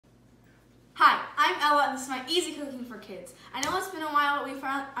Ella, and this is my easy cooking for kids. I know it's been a while,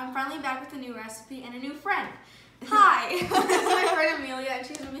 but I'm finally back with a new recipe and a new friend. Hi, this is my friend Amelia, and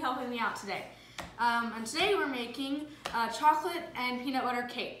she's going to be helping me out today. And today we're making chocolate and peanut butter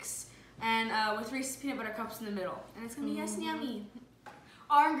cakes, and with Reese's peanut butter cups in the middle. And it's going to be yes and yummy.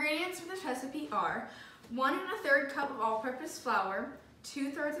 Our ingredients for this recipe are 1 1/3 cup of all-purpose flour,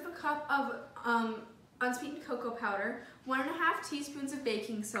 2/3 of a cup of unsweetened cocoa powder, 1 1/2 teaspoons of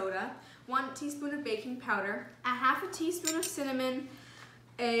baking soda, 1 teaspoon of baking powder, a 1/2 teaspoon of cinnamon,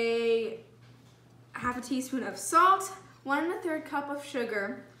 a 1/2 teaspoon of salt, 1 1/3 cup of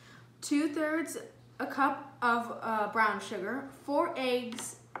sugar, 2/3 a cup of brown sugar, 4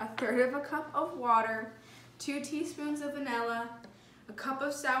 eggs, 1/3 of a cup of water, 2 teaspoons of vanilla, a cup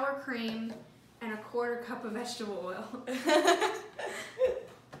of sour cream, and a 1/4 cup of vegetable oil.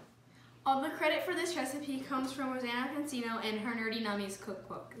 All the credit for this recipe comes from Rosanna Pansino and her Nerdy Nummies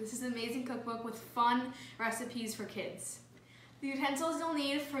cookbook. This is an amazing cookbook with fun recipes for kids. The utensils you'll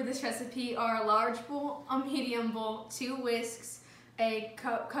need for this recipe are a large bowl, a medium bowl, 2 whisks, a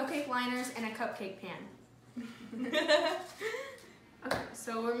cupcake liners, and a cupcake pan. Okay,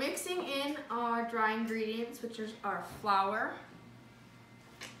 so we're mixing in our dry ingredients, which is our flour,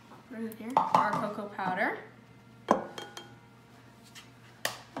 our cocoa powder,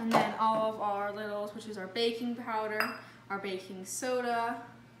 and then all of our littles, which is our baking powder, our baking soda,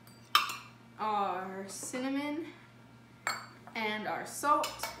 our cinnamon, and our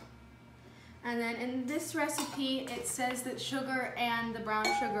salt. And then in this recipe, it says that sugar and the brown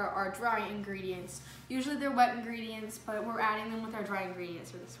sugar are dry ingredients. Usually they're wet ingredients, but we're adding them with our dry ingredients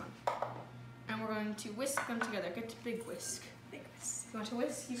for this one. And we're going to whisk them together. Get a big whisk. Big whisk. You want to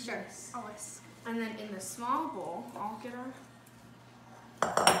whisk? You sure. I'll whisk. And then in the small bowl, I'll get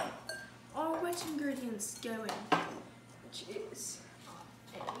our wet ingredients going, which is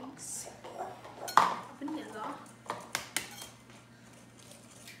eggs, vanilla,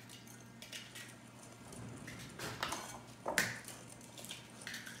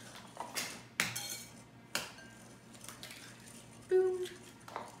 boom.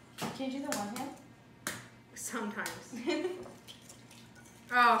 Can you do the one hand? Sometimes.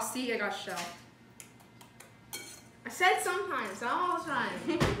 Oh, see, I got shell. I said sometimes, not all the time.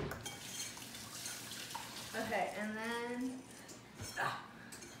 Okay, and then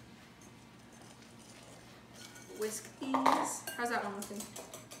whisk these. How's that one looking?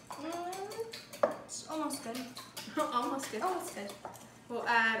 It's almost good. Almost good. Almost good. We'll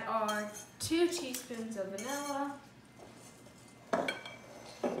add our 2 teaspoons of vanilla.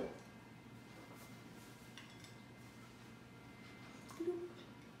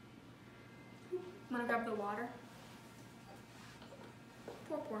 I'm gonna grab the water.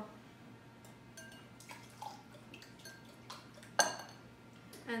 Pour.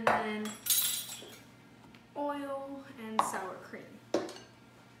 And then oil and sour cream.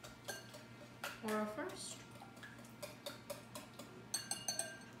 Oil first.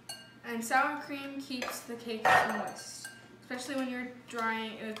 And sour cream keeps the cakes moist, especially when you're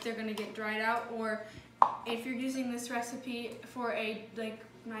drying, if they're gonna get dried out, or if you're using this recipe for a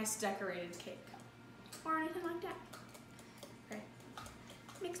nice decorated cake or anything like that. Okay.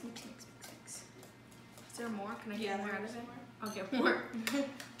 Mix. Is there more? Can I get more out of it? I'll get more.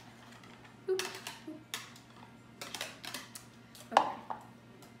 Oop. Okay.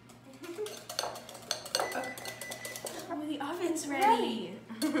 Oh, the oven's ready.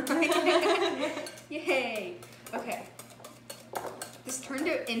 Yay. Okay. This turned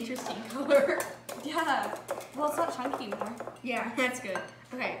out interesting color. Yeah. Well, it's not chunky anymore. Yeah, that's good.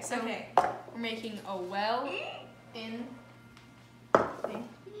 Okay, so we're making a well-in thing.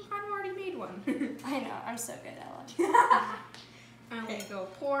 I've already made one. I know. I'm so good at it. I'm gonna go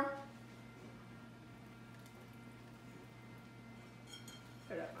pour.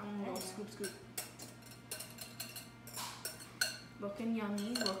 Put it up. I'm gonna go scoop. Looking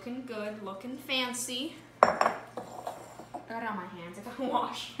yummy, looking good, looking fancy. Got it on my hands. I gotta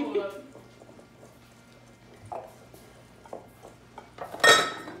wash. Hold up.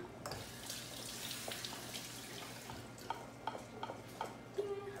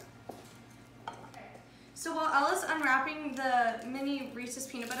 So while Ella's unwrapping the mini Reese's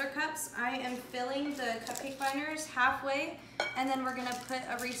peanut butter cups, I am filling the cupcake liners halfway, and then we're gonna put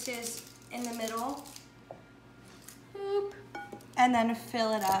a Reese's in the middle. Boop. And then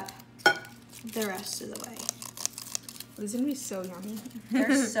fill it up the rest of the way. This is gonna be so yummy.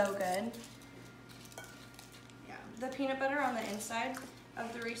 They're so good. Yeah, the peanut butter on the inside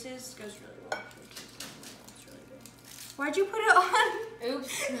of the Reese's goes really well. It's really good. Why'd you put it on?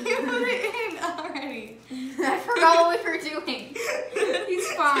 Oops. You put it in already. I forgot what we were doing. He's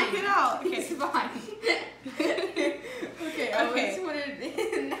fine. Take it out. He's fine.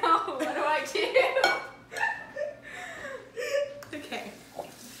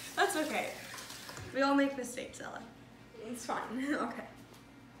 Stella. It's fine. Okay.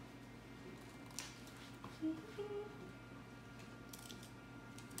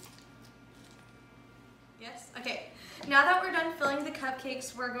 Yes? Okay. Now that we're done filling the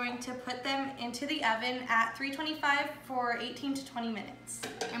cupcakes, we're going to put them into the oven at 325 for 18 to 20 minutes.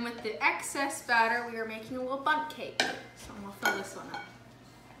 And with the excess batter, we are making a little bundt cake. So I'm gonna fill this one up.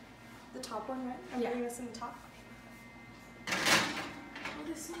 The top one, right? Yeah. Putting this in the top. Oh,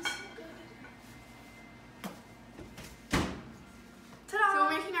 this smells so good. Ta-da! So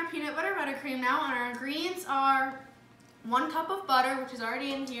we're making our peanut butter buttercream now, and our ingredients are 1 cup of butter, which is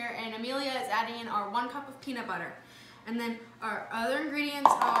already in here, and Amelia is adding in our 1 cup of peanut butter. And then our other ingredients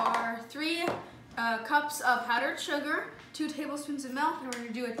are 3 cups of powdered sugar, 2 tablespoons of milk, and we're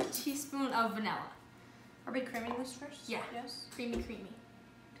gonna do a teaspoon of vanilla. Are we creaming this first? Yeah. Yes. Creamy, creamy.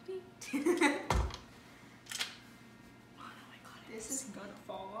 Oh no, I got it. This is gonna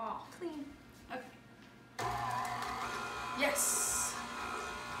fall off. Clean. Okay. Yes.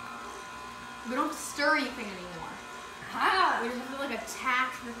 We don't have to stir anything anymore. Ah! We just have to like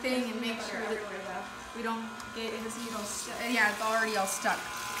attack the thing and make sure that we don't get it. You know, yeah, it's already all stuck.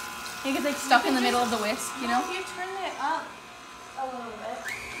 It gets like stuck in the middle of the whisk, you know? If you turn it up a little bit,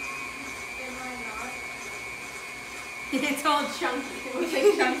 it might not. It's all chunky. It looks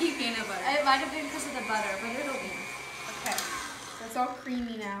like chunky peanut butter. It might have been because of the butter, but it'll be. Okay. So it's all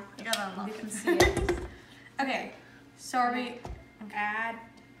creamy now. You gotta unlock You it. can see it. Okay. So are we Add.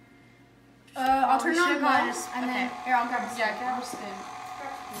 I'll turn it on sugar low, is- and then okay. here I'll grab a spoon. Yeah, grab a spoon.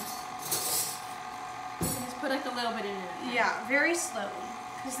 You can just put like a little bit in it. Yeah, very slowly,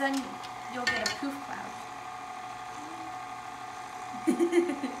 because then you'll get a poof cloud.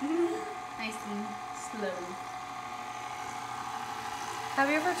 Nice and slow. Have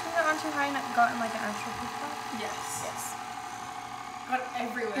you ever turned it on too high and gotten like an actual poof cloud? Yes. Yes. Got it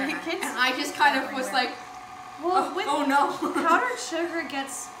everywhere. The kids And I just kind of was everywhere. like, Well, with oh no. powdered sugar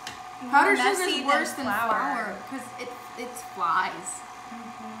gets Powdered more sugar messy is worse than flour. flour because it flies.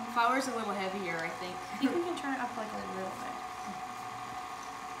 Flour's a little heavier, I think. I think we can turn it up like a little bit.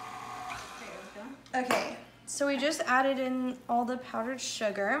 Okay, so we just added in all the powdered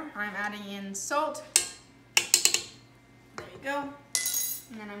sugar. I'm adding in salt. There you go.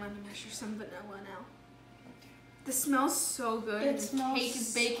 And then I'm going to measure some vanilla now. This smells so good. It and the smells cake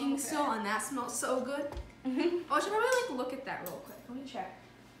is baking so still, good. and that smells so good. Oh, I should probably like look at that real quick. Let me check.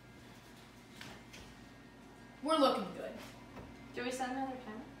 We're looking good. Did we set another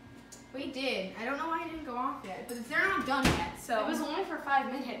timer? We did. I don't know why it didn't go off yet, but they're not done yet. So It was only for 5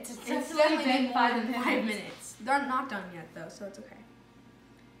 minutes. it's definitely been more than 5 minutes. They're not done yet though, so it's okay.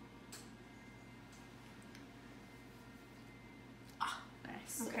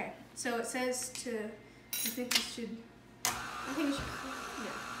 Nice. Okay. So it says to. I think we should. Yeah.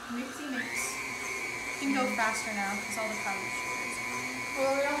 Mix. You can go faster now because all the powdered sugar is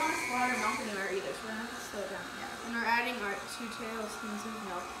Well, we don't want to splatter milk anywhere either, so we're gonna have to slow it down. Yeah. And we're adding our 2 tablespoons of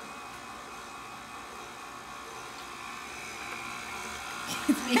milk.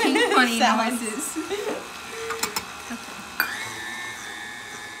 It's making funny noises.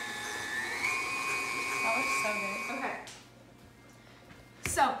 That looks so good. Okay.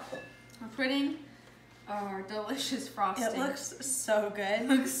 So, we're putting our delicious frosting. It looks so It good.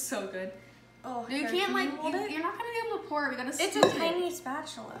 looks so good. Oh, You here, can't can like, you hold it? you're not gonna be able to pour it. We gotta It's scoop a it. tiny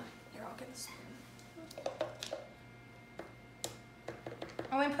spatula. Here, I'll get the spoon.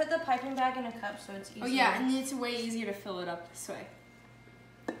 And we put the piping bag in a cup so it's easier. Oh yeah, and it's way easier to fill it up this way.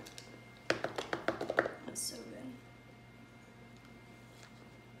 That's so good.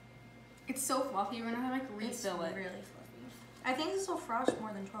 It's so fluffy. We're gonna have to like It's refill it. really fluffy. I think this will frost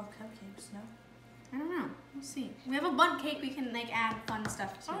more than 12 cupcakes, no? I don't know. We'll see. We have a bundt cake we can like add fun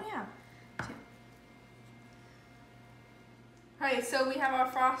stuff to. Oh yeah. Alright, so we have our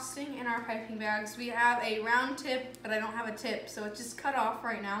frosting in our piping bags. We have a round tip, but I don't have a tip, so it's just cut off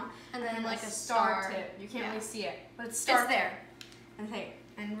right now. And then like a star star. tip. You can't Yeah. really see it, but it's star It's there. tip. And hey,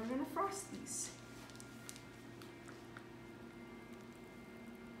 and we're gonna frost these.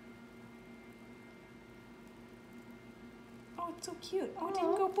 Oh, it's so cute. Oh, it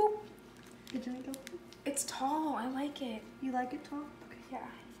didn't go boop. Did you make it? It's tall. I like it. You like it tall? Okay, yeah.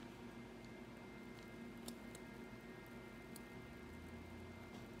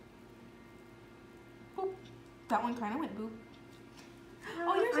 Boop. That one kind of went boop.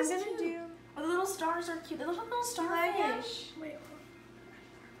 Oh, yours is gonna cute. do. Oh, the little stars are cute. They look like little starfish. Wait.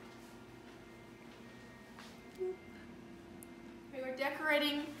 We were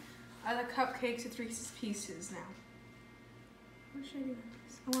decorating the cupcakes with Reese's Pieces now. What should I do with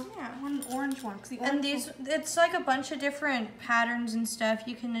this? I want an orange one. 'Cause the And orange these, one- it's like a bunch of different patterns and stuff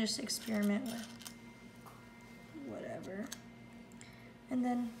you can just experiment with. over. And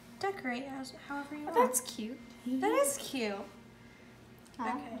then decorate as however you want. That's cute. That is cute. Oh, Okay.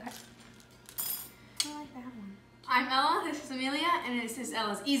 I like that one. I'm Ella, this is Amelia, and this is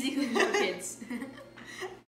Ella's Easy Cooking for Kids.